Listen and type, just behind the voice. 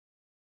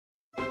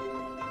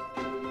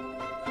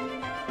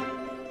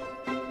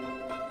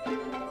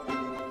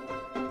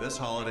this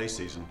holiday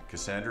season,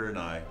 Cassandra and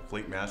I,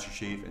 Fleet Master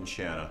Chief and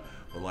Shanna,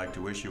 would like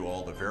to wish you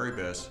all the very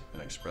best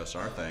and express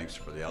our thanks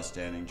for the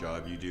outstanding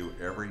job you do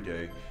every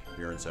day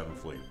here in 7th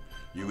Fleet.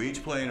 You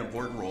each play an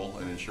important role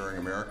in ensuring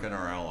America and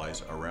our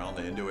allies around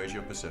the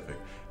Indo-Asia-Pacific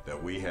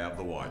that we have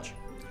the watch.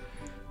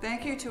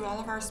 Thank you to all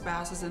of our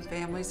spouses and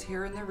families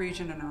here in the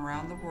region and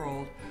around the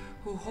world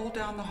who hold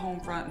down the home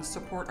front and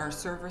support our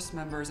service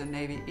members and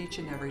Navy each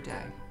and every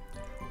day.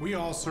 We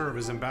all serve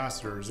as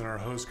ambassadors in our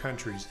host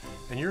countries,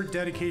 and your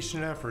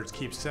dedication and efforts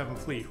keep 7th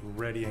Fleet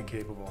ready and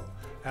capable.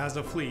 As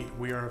a fleet,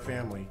 we are a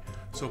family,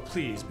 so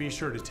please be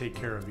sure to take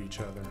care of each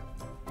other.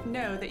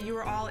 Know that you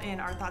are all in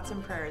our thoughts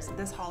and prayers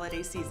this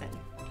holiday season.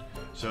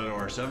 So to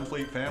our 7th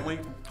Fleet family,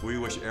 we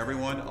wish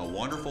everyone a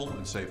wonderful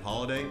and safe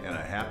holiday and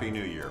a Happy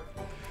New Year.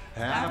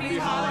 Happy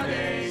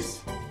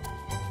holidays!